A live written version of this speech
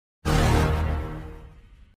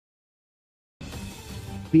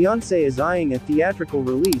Beyoncé is eyeing a theatrical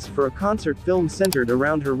release for a concert film centered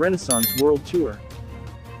around her Renaissance World Tour.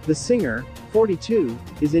 The singer, 42,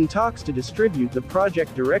 is in talks to distribute the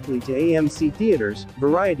project directly to AMC theaters,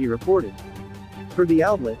 Variety reported. Per the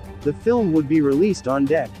outlet, the film would be released on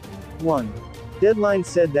Dec. 1. Deadline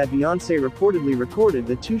said that Beyoncé reportedly recorded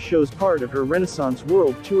the two shows part of her Renaissance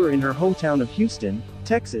World Tour in her hometown of Houston,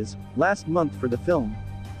 Texas, last month for the film.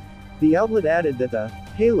 The outlet added that the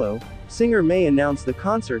Halo singer may announce the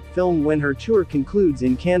concert film when her tour concludes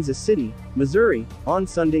in Kansas City, Missouri, on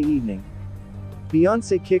Sunday evening.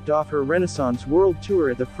 Beyoncé kicked off her Renaissance World Tour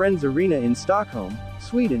at the Friends Arena in Stockholm,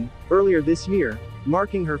 Sweden, earlier this year,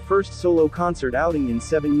 marking her first solo concert outing in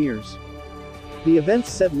 7 years. The event's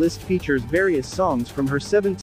set list features various songs from her 17